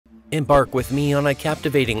Embark with me on a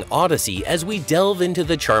captivating odyssey as we delve into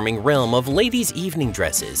the charming realm of ladies' evening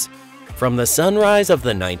dresses. From the sunrise of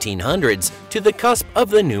the 1900s to the cusp of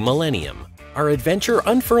the new millennium, our adventure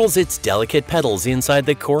unfurls its delicate petals inside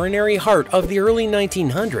the coronary heart of the early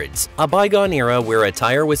 1900s, a bygone era where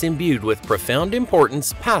attire was imbued with profound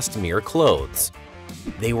importance past mere clothes.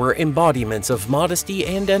 They were embodiments of modesty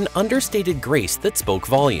and an understated grace that spoke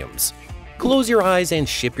volumes. Close your eyes and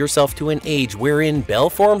ship yourself to an age wherein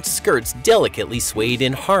bell-formed skirts delicately swayed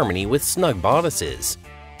in harmony with snug bodices,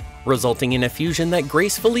 resulting in a fusion that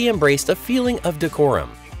gracefully embraced a feeling of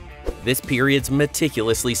decorum. This period's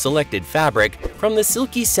meticulously selected fabric, from the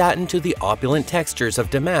silky satin to the opulent textures of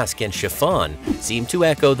damask and chiffon, seemed to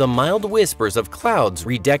echo the mild whispers of clouds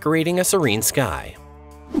redecorating a serene sky.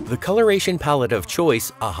 The coloration palette of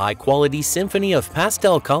choice, a high-quality symphony of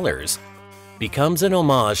pastel colors, becomes an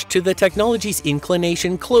homage to the technology's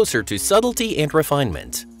inclination closer to subtlety and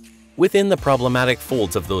refinement. Within the problematic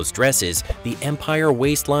folds of those dresses, the empire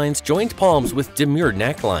waistlines joined palms with demure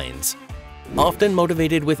necklines, often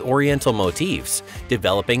motivated with oriental motifs,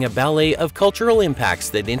 developing a ballet of cultural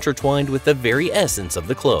impacts that intertwined with the very essence of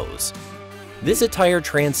the clothes. This attire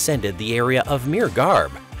transcended the area of mere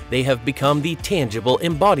garb. They have become the tangible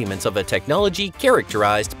embodiments of a technology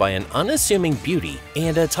characterized by an unassuming beauty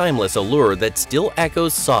and a timeless allure that still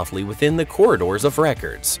echoes softly within the corridors of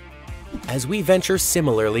records. As we venture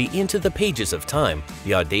similarly into the pages of time,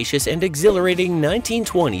 the audacious and exhilarating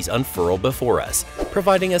 1920s unfurl before us,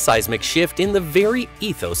 providing a seismic shift in the very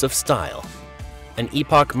ethos of style. An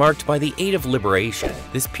epoch marked by the age of liberation,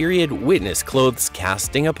 this period witnessed clothes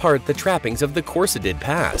casting apart the trappings of the corseted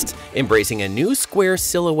past, embracing a new square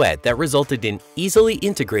silhouette that resulted in easily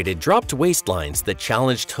integrated dropped waistlines that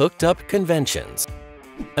challenged hooked-up conventions.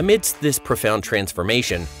 Amidst this profound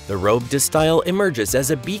transformation, the robe de style emerges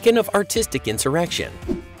as a beacon of artistic insurrection.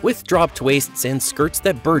 With dropped waists and skirts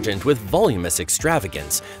that burgeoned with voluminous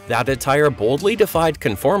extravagance, that attire boldly defied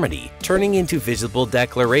conformity, turning into visible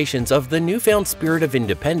declarations of the newfound spirit of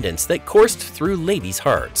independence that coursed through ladies'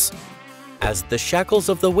 hearts. As the shackles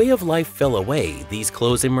of the way of life fell away, these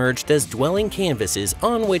clothes emerged as dwelling canvases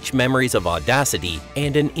on which memories of audacity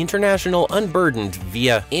and an international unburdened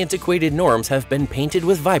via antiquated norms have been painted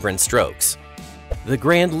with vibrant strokes. The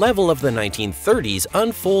grand level of the 1930s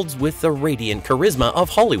unfolds with the radiant charisma of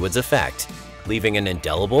Hollywood's effect, leaving an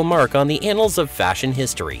indelible mark on the annals of fashion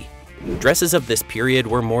history. Dresses of this period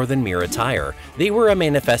were more than mere attire. They were a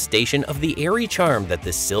manifestation of the airy charm that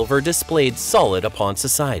the silver displayed solid upon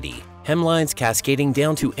society. Hemlines cascading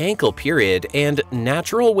down to ankle period and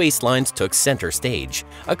natural waistlines took center stage,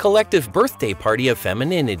 a collective birthday party of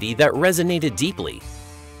femininity that resonated deeply.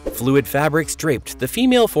 Fluid fabrics draped the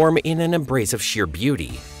female form in an embrace of sheer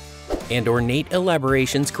beauty, and ornate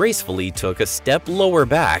elaborations gracefully took a step lower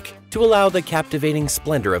back to allow the captivating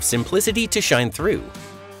splendor of simplicity to shine through.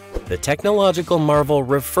 The technological marvel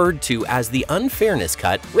referred to as the unfairness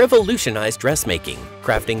cut revolutionized dressmaking,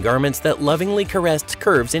 crafting garments that lovingly caressed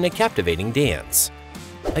curves in a captivating dance.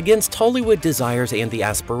 Against Hollywood desires and the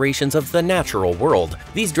aspirations of the natural world,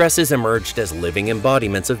 these dresses emerged as living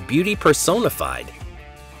embodiments of beauty personified,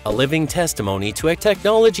 a living testimony to a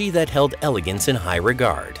technology that held elegance in high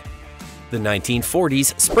regard. The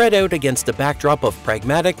 1940s spread out against a backdrop of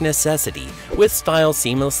pragmatic necessity, with style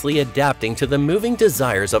seamlessly adapting to the moving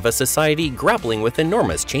desires of a society grappling with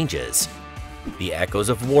enormous changes. The echoes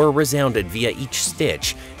of war resounded via each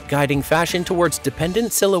stitch, guiding fashion towards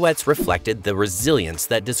dependent silhouettes reflected the resilience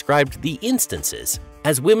that described the instances.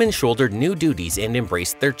 As women shouldered new duties and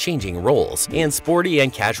embraced their changing roles, and sporty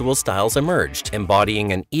and casual styles emerged,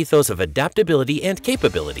 embodying an ethos of adaptability and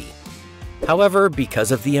capability. However,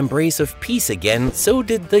 because of the embrace of peace again, so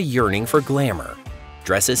did the yearning for glamour.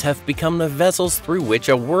 Dresses have become the vessels through which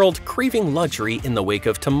a world craving luxury in the wake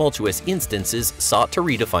of tumultuous instances sought to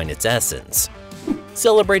redefine its essence,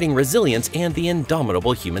 celebrating resilience and the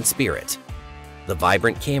indomitable human spirit. The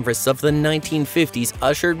vibrant canvas of the 1950s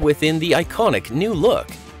ushered within the iconic new look,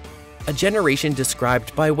 a generation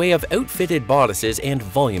described by way of outfitted bodices and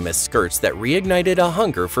voluminous skirts that reignited a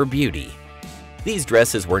hunger for beauty. These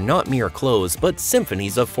dresses were not mere clothes but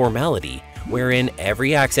symphonies of formality, wherein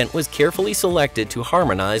every accent was carefully selected to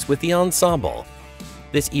harmonize with the ensemble.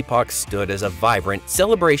 This epoch stood as a vibrant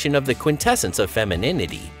celebration of the quintessence of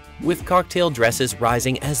femininity, with cocktail dresses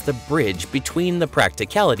rising as the bridge between the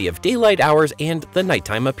practicality of daylight hours and the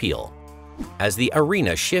nighttime appeal. As the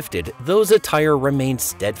arena shifted, those attire remained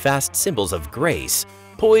steadfast symbols of grace,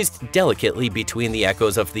 poised delicately between the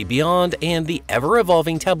echoes of the beyond and the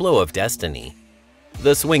ever-evolving tableau of destiny.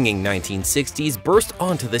 The swinging 1960s burst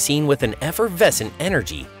onto the scene with an effervescent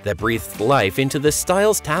energy that breathed life into the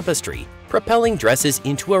style's tapestry, propelling dresses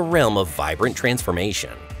into a realm of vibrant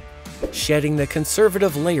transformation. Shedding the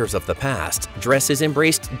conservative layers of the past, dresses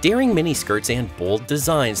embraced daring miniskirts and bold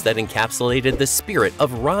designs that encapsulated the spirit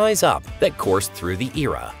of rise up that coursed through the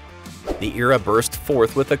era. The era burst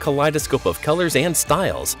forth with a kaleidoscope of colors and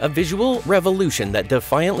styles, a visual revolution that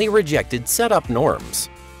defiantly rejected set-up norms.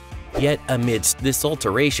 Yet amidst this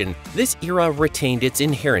alteration, this era retained its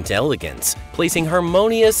inherent elegance, placing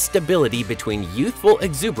harmonious stability between youthful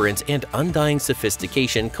exuberance and undying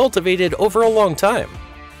sophistication cultivated over a long time.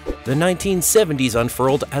 The 1970s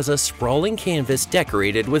unfurled as a sprawling canvas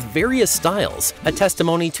decorated with various styles, a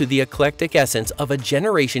testimony to the eclectic essence of a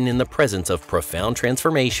generation in the presence of profound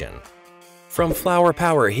transformation. From flower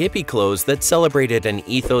power hippie clothes that celebrated an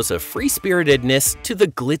ethos of free-spiritedness to the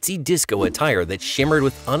glitzy disco attire that shimmered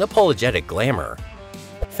with unapologetic glamour.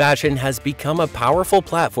 Fashion has become a powerful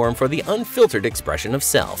platform for the unfiltered expression of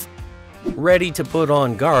self. Ready to put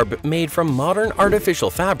on garb made from modern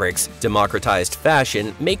artificial fabrics, democratized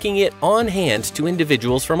fashion, making it on hand to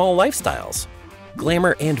individuals from all lifestyles.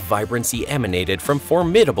 Glamour and vibrancy emanated from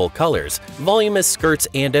formidable colors, voluminous skirts,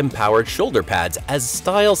 and empowered shoulder pads as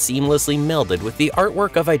style seamlessly melded with the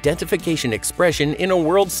artwork of identification expression in a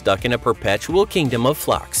world stuck in a perpetual kingdom of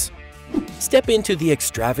flux. Step into the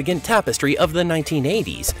extravagant tapestry of the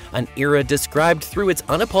 1980s, an era described through its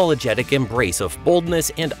unapologetic embrace of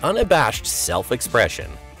boldness and unabashed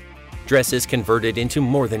self-expression. Dresses converted into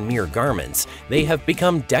more than mere garments, they have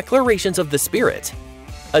become declarations of the spirit.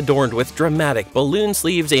 Adorned with dramatic balloon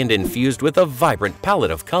sleeves and infused with a vibrant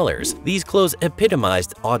palette of colors, these clothes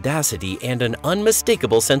epitomized audacity and an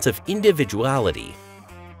unmistakable sense of individuality.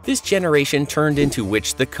 This generation turned into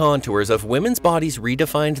which the contours of women's bodies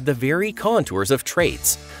redefined the very contours of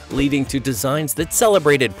traits, leading to designs that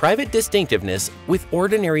celebrated private distinctiveness with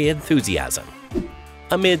ordinary enthusiasm.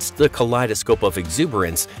 Amidst the kaleidoscope of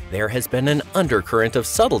exuberance, there has been an undercurrent of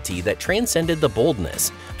subtlety that transcended the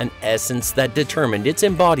boldness, an essence that determined its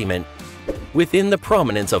embodiment within the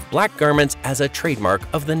prominence of black garments as a trademark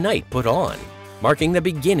of the night put on, marking the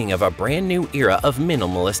beginning of a brand new era of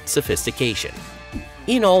minimalist sophistication.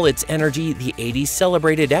 In all its energy, the 80s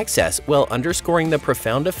celebrated excess while underscoring the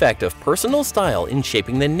profound effect of personal style in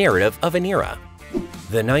shaping the narrative of an era.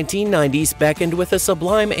 The 1990s beckoned with a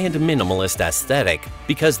sublime and minimalist aesthetic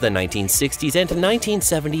because the 1960s and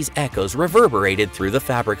 1970s echoes reverberated through the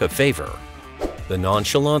fabric of favor. The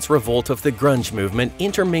nonchalance revolt of the grunge movement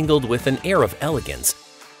intermingled with an air of elegance,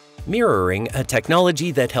 mirroring a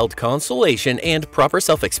technology that held consolation and proper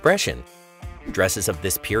self-expression. Dresses of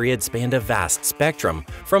this period spanned a vast spectrum,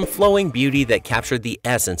 from flowing beauty that captured the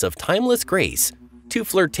essence of timeless grace to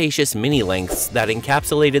flirtatious mini-lengths that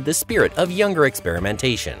encapsulated the spirit of younger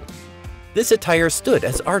experimentation. This attire stood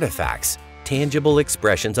as artifacts, tangible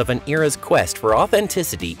expressions of an era's quest for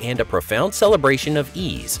authenticity and a profound celebration of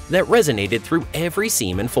ease that resonated through every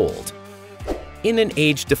seam and fold. In an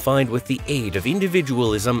age defined with the aid of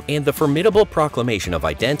individualism and the formidable proclamation of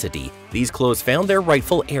identity, these clothes found their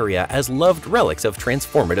rightful area as loved relics of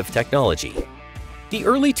transformative technology. The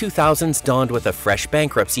early 2000s dawned with a fresh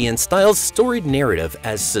bankruptcy in style's storied narrative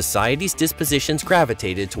as society's dispositions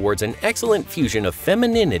gravitated towards an excellent fusion of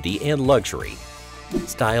femininity and luxury.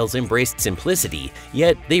 Styles embraced simplicity,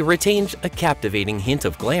 yet they retained a captivating hint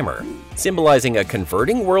of glamour, symbolizing a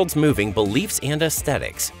converting world's moving beliefs and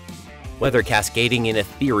aesthetics. Whether cascading in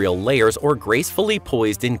ethereal layers or gracefully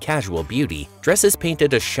poised in casual beauty, dresses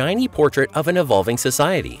painted a shiny portrait of an evolving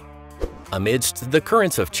society. Amidst the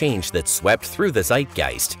currents of change that swept through the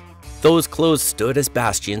zeitgeist, those clothes stood as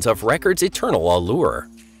bastions of record's eternal allure,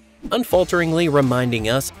 unfalteringly reminding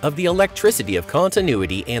us of the electricity of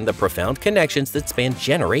continuity and the profound connections that span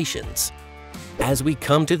generations. As we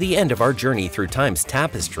come to the end of our journey through time's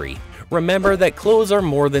tapestry, remember that clothes are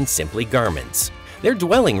more than simply garments. They're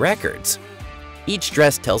dwelling records. Each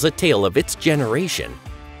dress tells a tale of its generation,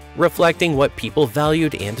 reflecting what people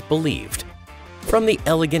valued and believed. From the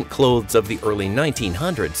elegant clothes of the early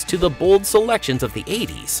 1900s to the bold selections of the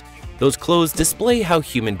 80s, those clothes display how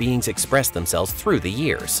human beings express themselves through the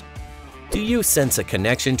years. Do you sense a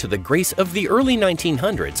connection to the grace of the early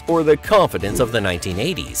 1900s or the confidence of the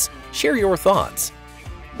 1980s? Share your thoughts.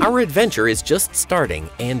 Our adventure is just starting,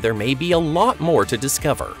 and there may be a lot more to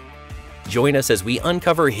discover. Join us as we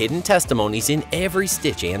uncover hidden testimonies in every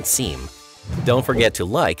stitch and seam. Don't forget to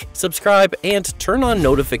like, subscribe, and turn on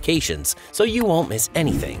notifications so you won't miss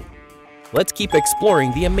anything. Let's keep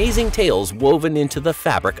exploring the amazing tales woven into the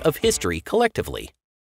fabric of history collectively.